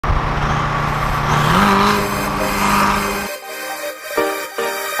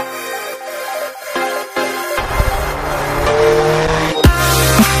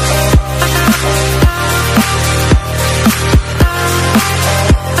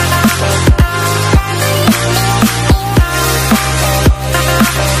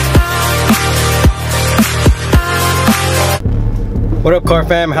What up, car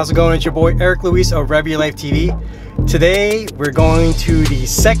fam? How's it going? It's your boy Eric Luis of RevYourLifeTV. Today we're going to the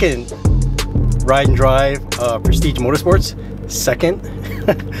second ride and drive Prestige Motorsports. Second.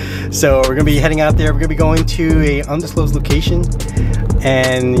 So we're gonna be heading out there. We're gonna be going to a undisclosed location,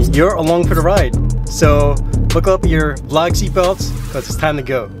 and you're along for the ride. So buckle up your vlog seatbelts because it's time to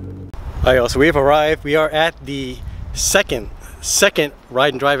go. Alright, so we have arrived. We are at the second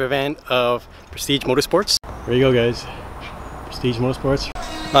ride and drive event of Prestige Motorsports. There you go, guys. Prestige Motorsports.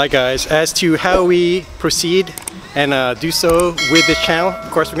 Alright guys, as to how we proceed and do so with this channel,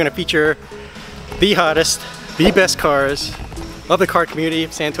 of course we're going to feature the hottest, the best cars of the car community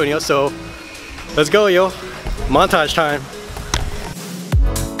of San Antonio. So let's go, yo. Montage time.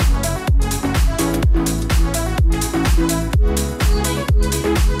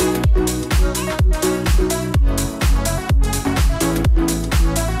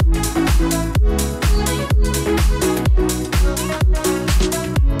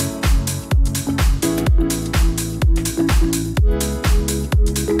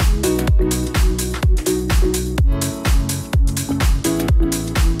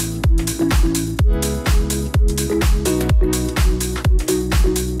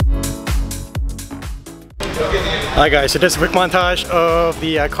 Alright guys, so just a quick montage of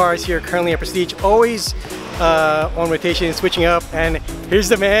the cars here currently at Prestige, always on rotation, switching up, and here's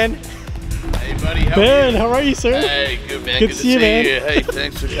the man. Hey buddy, how are you, sir? Hey, good man, good to see you, man. Hey,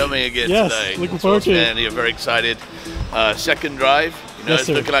 thanks for coming again yes, today. Looking forward to it. Man, you're very excited. Second drive, you know, yes, it's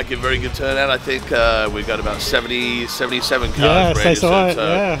sir. looking like a very good turnout. I think we've got about 70, 77 cars yes, registered, I saw it, so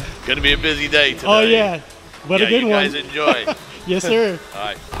yeah. Gonna be a busy day today. Oh yeah, what a good you one. guys enjoy. Yes, sir.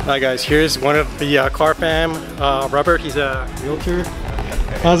 Alright. Alright guys, here's one of the car fam, Robert. He's a realtor.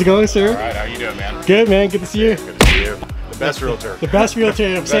 How's it going, sir? Alright, how you doing, man? Good, man. Good to see you. Good to see you. The best realtor. The best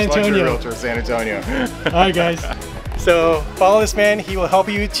realtor of San Antonio. Realtor of San Antonio. Alright guys, so follow this man. He will help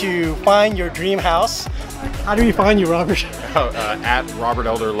you to find your dream house. How do we find you, Robert? At Robert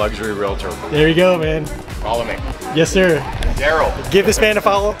Elder Luxury Realtor. There you go, man. Follow me. Yes, sir. Daryl. Give this man a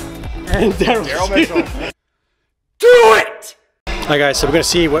follow. And Daryl Mitchell. Do it! Alright guys, so we're going to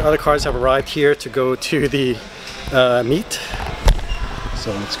see what other cars have arrived here to go to the meet.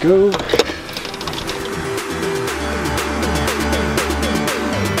 So let's go.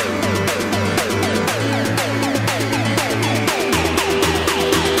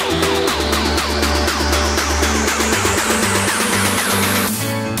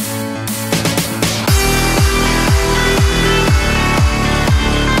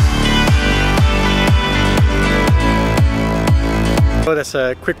 That's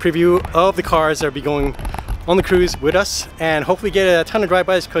a quick preview of the cars that will be going on the cruise with us, and hopefully get a ton of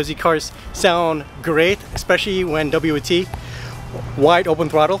drive-bys because the cars sound great, especially when WOT, wide open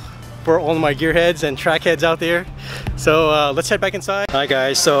throttle for all of my gearheads and track heads out there. So let's head back inside. Hi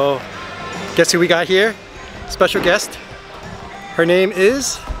guys, so guess who we got here? Special guest. Her name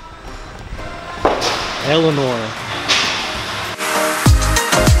is Eleanor.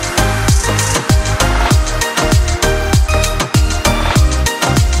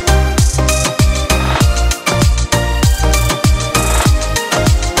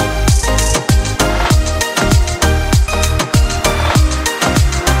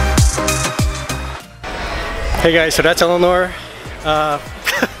 Hey guys, so that's Eleanor. Like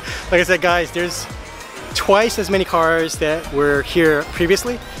I said guys, there's twice as many cars that were here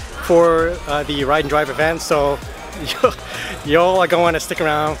previously for the ride and drive event, so y'all are going to stick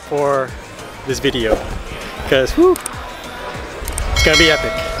around for this video because it's gonna be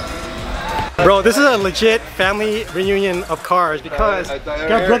epic. Bro, this is a legit family reunion of cars because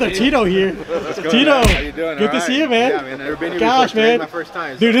got brother Tito here. Tito, how you doing? good to see you, man. Yeah, man. Never been here Gosh, before. man. My first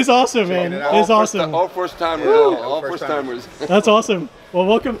time. Dude, this is awesome, man. This is awesome. All first timers. All first timers. That's awesome. Well,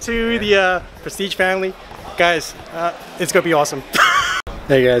 welcome to the Prestige family. Guys, it's gonna be awesome.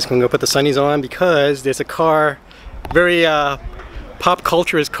 Hey guys, I'm gonna go put the sunnies on because there's a car, very pop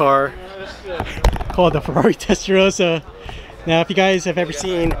culturist car called the Ferrari Testarossa. Now, if you guys have ever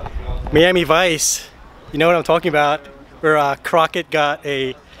seen Miami Vice, you know what I'm talking about, where Crockett got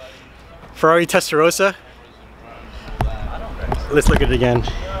a Ferrari Testarossa. Let's look at it again.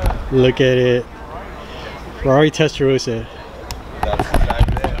 Look at it. Ferrari Testarossa.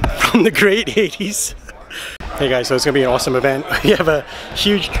 From the great 80s. Hey guys, so it's gonna be an awesome event. We have a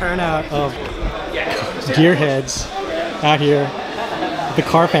huge turnout of gearheads out here, the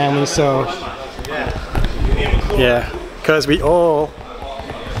car family, so yeah, because we all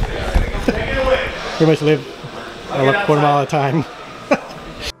pretty much live a quarter mile at a time.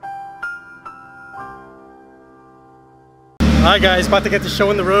 Alright guys, about to get the show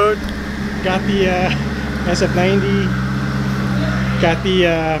on the road. Got the SF90 Got the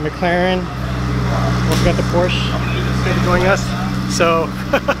McLaren. Also got the Porsche joining us. So,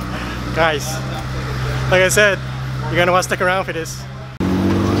 guys, like I said, you're gonna want to stick around for this.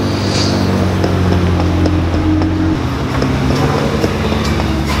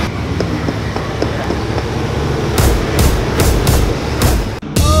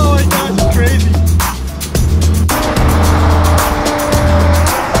 Oh my gosh, it's crazy.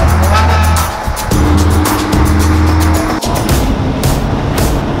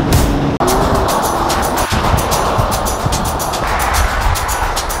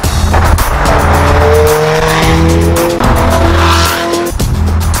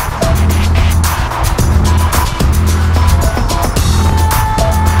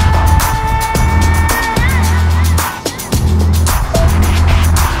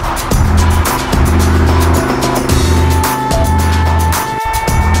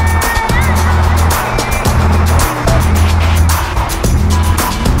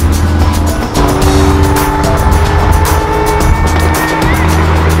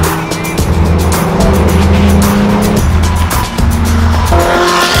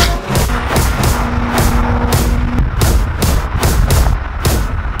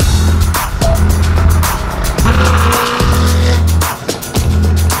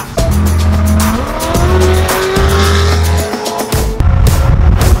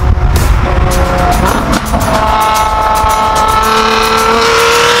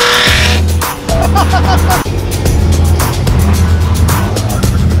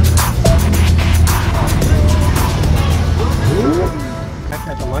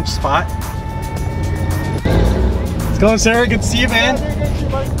 At the lunch spot. What's going, Sarah? Good to see you, man.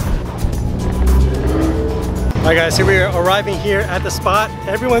 Alright guys, so we're arriving here at the spot.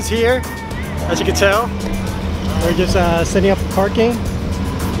 Everyone's here, as you can tell. We're just setting up the parking.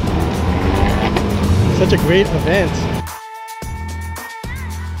 Such a great event.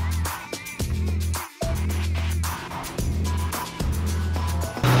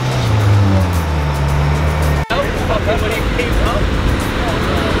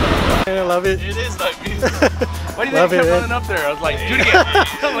 I love it. It is like me. Why do you think I Love kept it, running up there? I was like, do it again.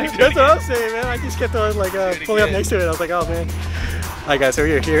 I'm like, do it That's what again. I'm saying, man. I just kept on like pulling up next to it. I was like, oh man. Alright guys, so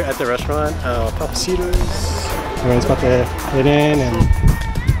we're here at the restaurant, Papacitos. Everyone's about to get in and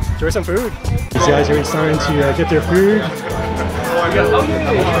enjoy some food. These guys are starting to get their food.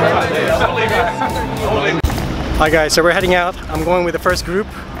 Alright guys, so we're heading out. I'm going with the first group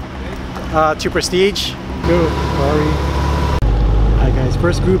to Prestige. Go, Ferrari. Alright guys,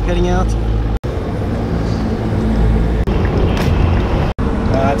 first group heading out.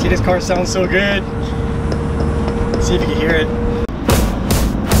 Tita's car sounds so good. Let's see if you can hear it.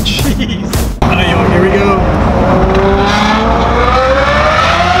 Jeez. Alright, here we go.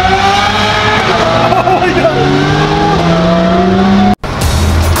 Oh my god.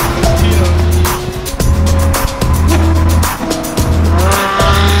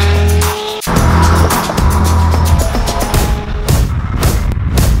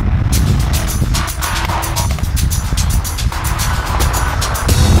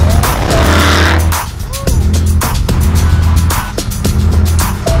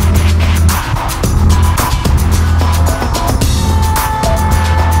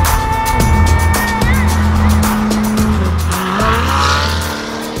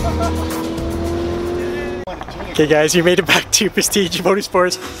 Okay guys, we made it back to Prestige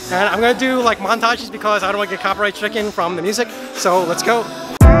Motorsports, and I'm gonna do like montages because I don't want to get copyright stricken from the music, so let's go.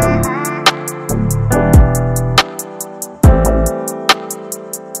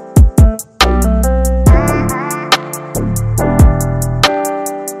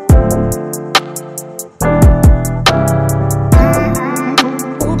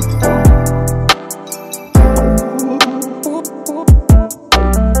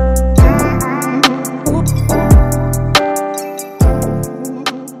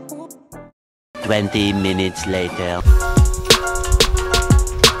 Twenty minutes later.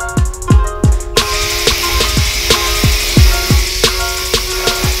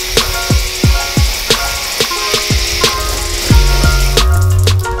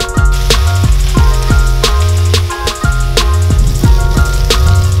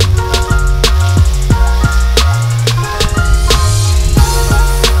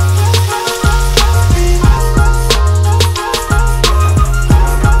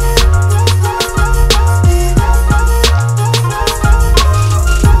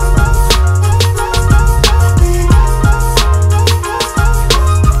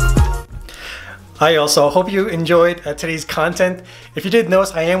 I also hope you enjoyed today's content. If you did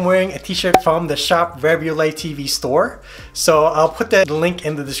notice, I am wearing a t-shirt from the shop RevYourLifeTV store. So I'll put that link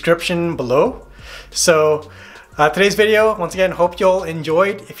in the description below. So Today's video, once again, hope you all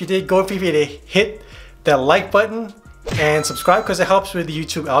enjoyed. If you did, go feel free to hit that like button and subscribe because it helps with the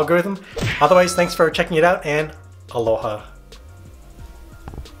YouTube algorithm. Otherwise, thanks for checking it out and aloha.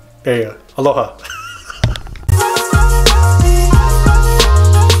 There you go. Aloha.